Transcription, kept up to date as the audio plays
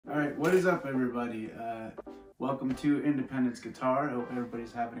Alright, what is up everybody? Welcome to Independence Guitar. I hope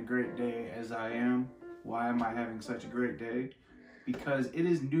everybody's having a great day as I am. Why am I having such a great day? Because it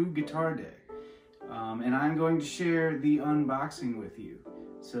is new guitar day. And I'm going to share the unboxing with you.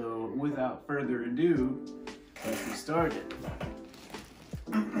 So without further ado, let's get started.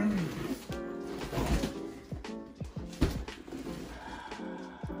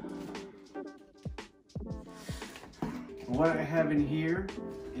 What I have in here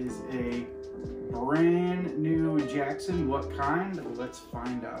is a brand new Jackson. What kind? Let's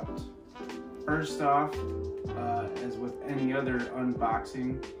find out. First off, as with any other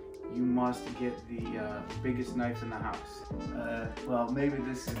unboxing, you must get the biggest knife in the house. Well, maybe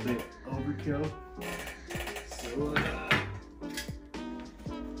this is a bit overkill. So, yeah,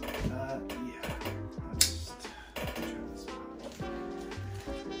 I'll just try this one.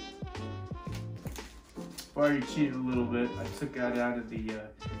 I've already cheated a little bit. I took that out of the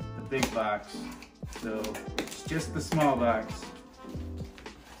big box, so it's just the small box.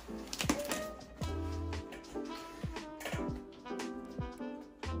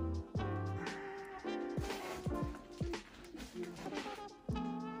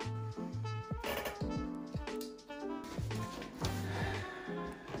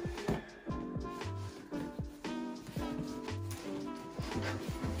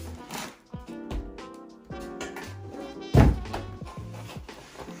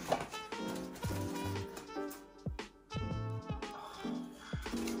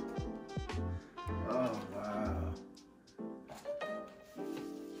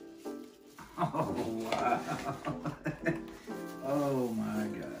 Oh wow. Oh my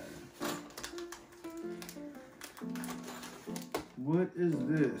god. What is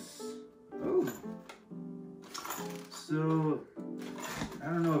this? Oh. So, I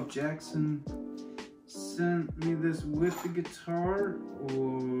don't know if Jackson sent me this with the guitar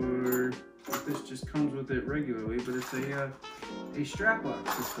or if this just comes with it regularly, but it's a strap lock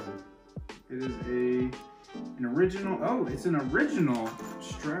system. It is an original, oh, it's an original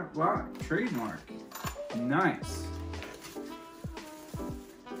strap lock trademark. Nice.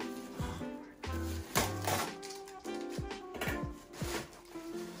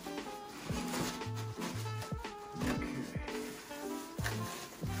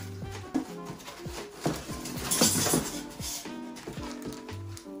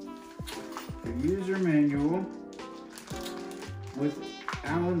 The user manual with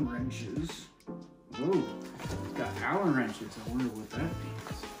Allen wrenches. Whoa, it's got Allen wrenches. I wonder what that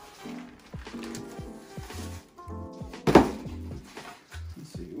means.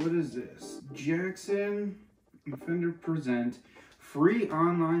 Let's see, what is this? Jackson and Fender present free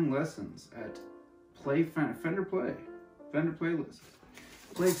online lessons at Fender Playlist.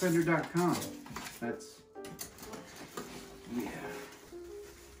 Playfender.com. That's, yeah.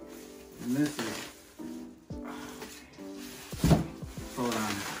 And this is, hold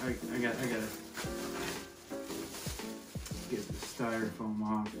on, I gotta get the styrofoam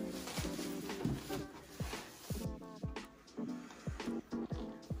off.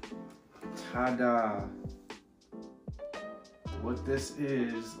 Ta-da! What this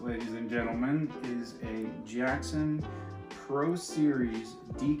is, ladies and gentlemen, is a Jackson Pro Series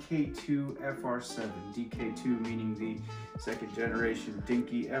DK2 FR7. DK2 meaning the second generation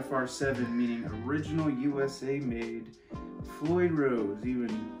Dinky, FR7 meaning original USA made Floyd Rose.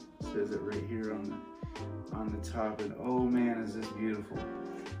 Even says it right here on the top, and oh man, is this beautiful.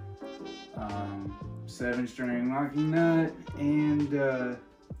 7-string locking nut, and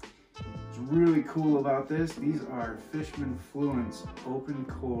what's really cool about this, these are Fishman Fluence open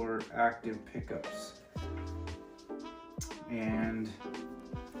core active pickups. And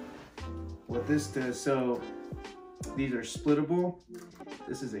what this does, so these are splittable.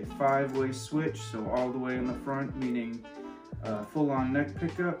 This is a 5-way switch, so all the way in the front meaning full-on neck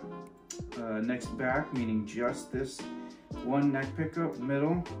pickup, next back meaning just this one neck pickup,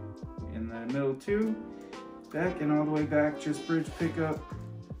 middle, in the middle 2, back, and all the way back just bridge pickup,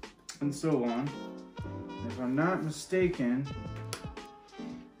 and so on. And if I'm not mistaken,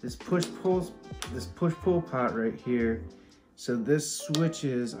 this push-pull pot right here, so this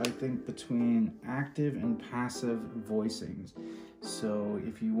switches, I think, between active and passive voicings. So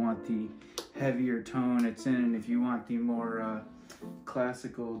if you want the heavier tone, it's in, and if you want the more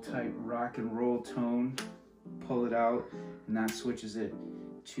classical type rock and roll tone, pull it out, and that switches it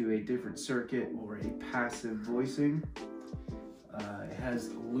to a different circuit or a passive voicing. It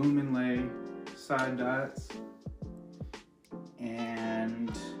has lumen lay side dots,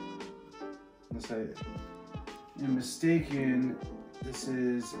 and unless I am mistaken, this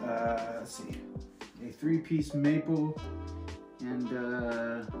is let's see, a 3-piece maple and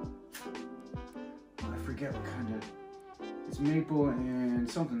forget what kind of, it's maple and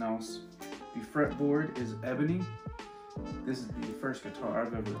something else. The fretboard is ebony. This is the first guitar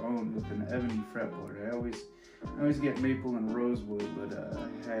I've ever owned with an ebony fretboard. I always get maple and rosewood, but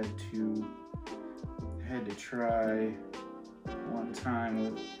I had to try one time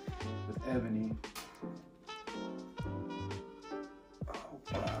with ebony. Oh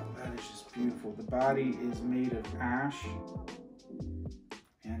wow, that is just beautiful. The body is made of ash,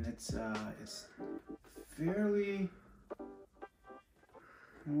 and it's fairly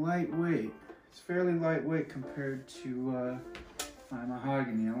lightweight. It's fairly lightweight compared to my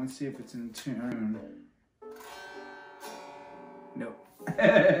mahogany. I want to see if it's in tune. Nope.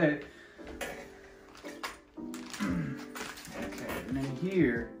 Okay, and then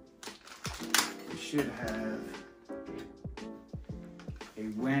here we should have a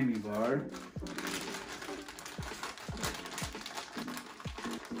whammy bar.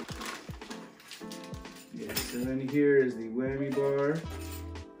 Yeah, so then here is the whammy bar.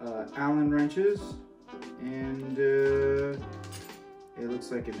 Allen wrenches, and it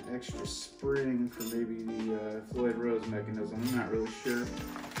looks like an extra spring for maybe the Floyd Rose mechanism. I'm not really sure.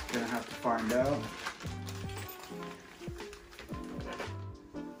 Gonna have to find out.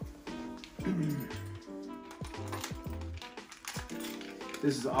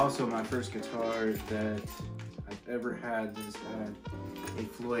 This is also my first guitar that I've ever had that's had a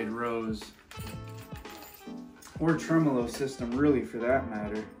Floyd Rose or tremolo system, really, for that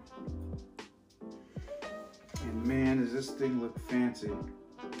matter. And man, does this thing look fancy.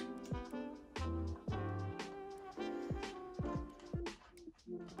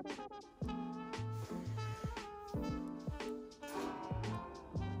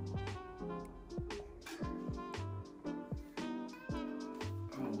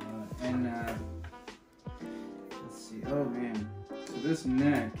 Let's see, oh man, so this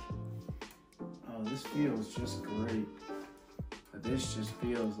neck, oh, this feels just great. But this just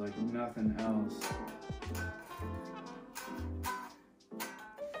feels like nothing else.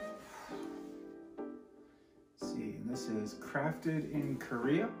 Let's see, this is crafted in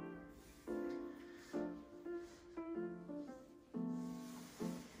Korea.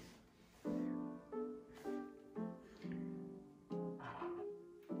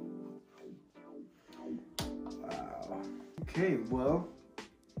 Okay, well,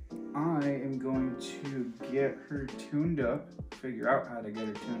 I am going to get her tuned up, figure out how to get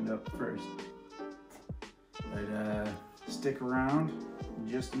her tuned up first. But stick around in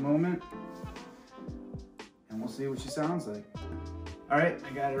just a moment and we'll see what she sounds like. All right, I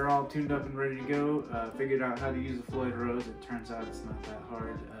got her all tuned up and ready to go. Figured out how to use a Floyd Rose. It turns out it's not that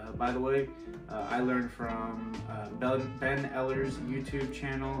hard. By the way, I learned from Ben Eller's YouTube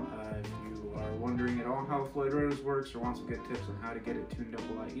channel. If you are wondering at all how Floyd Rose works or want some good tips on how to get it tuned up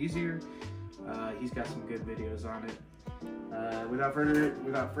a lot easier, he's got some good videos on it. Without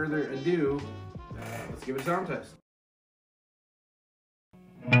further ado, let's give it a sound test.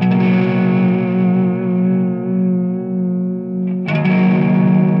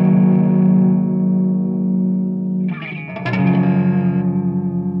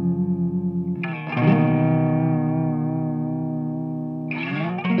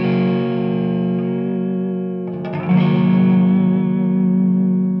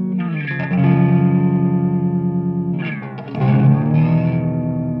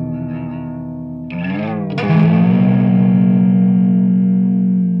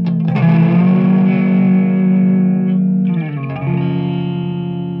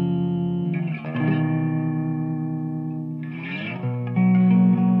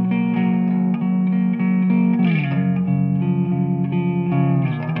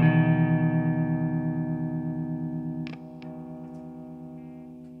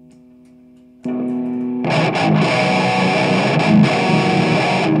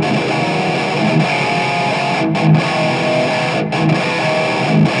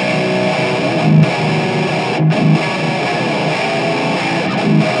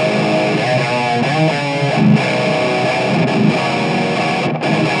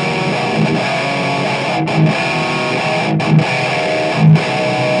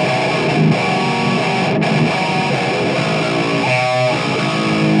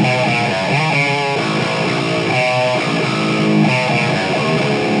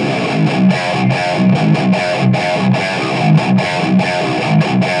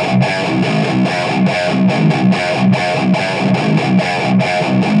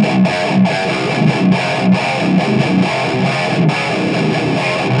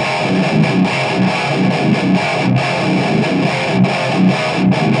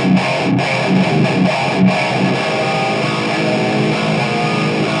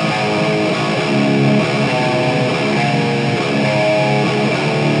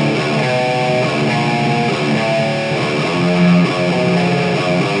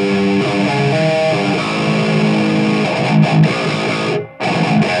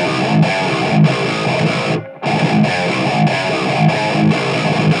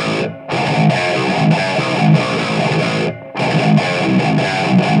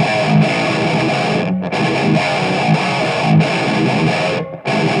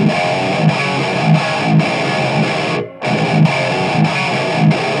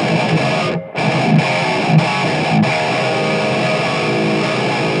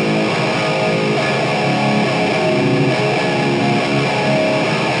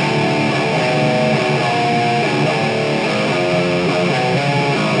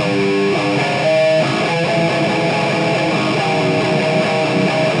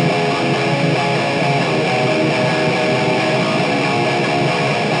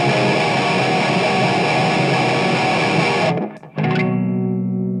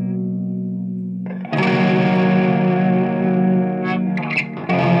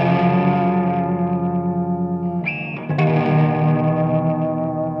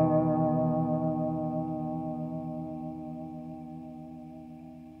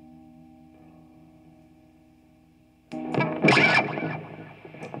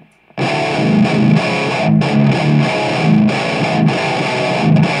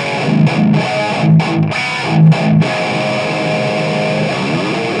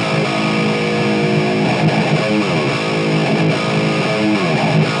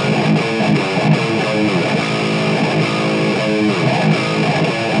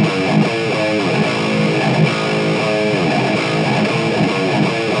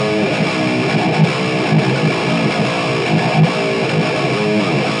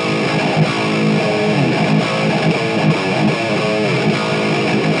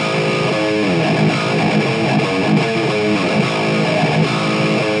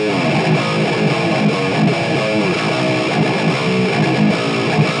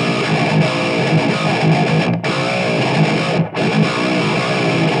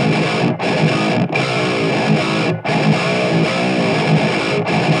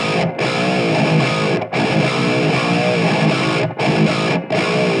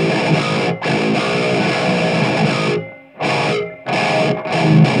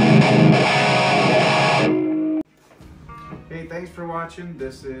 thanks for watching.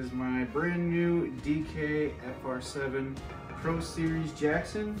 This is my brand new DK FR7 Pro Series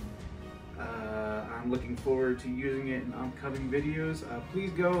Jackson. I'm looking forward to using it in upcoming videos. Please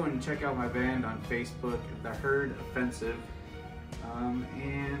go and check out my band on Facebook, The Herd Offensive.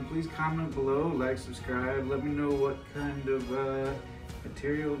 And please comment below, like, subscribe, let me know what kind of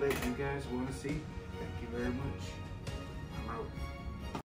material that you guys want to see. Thank you very much.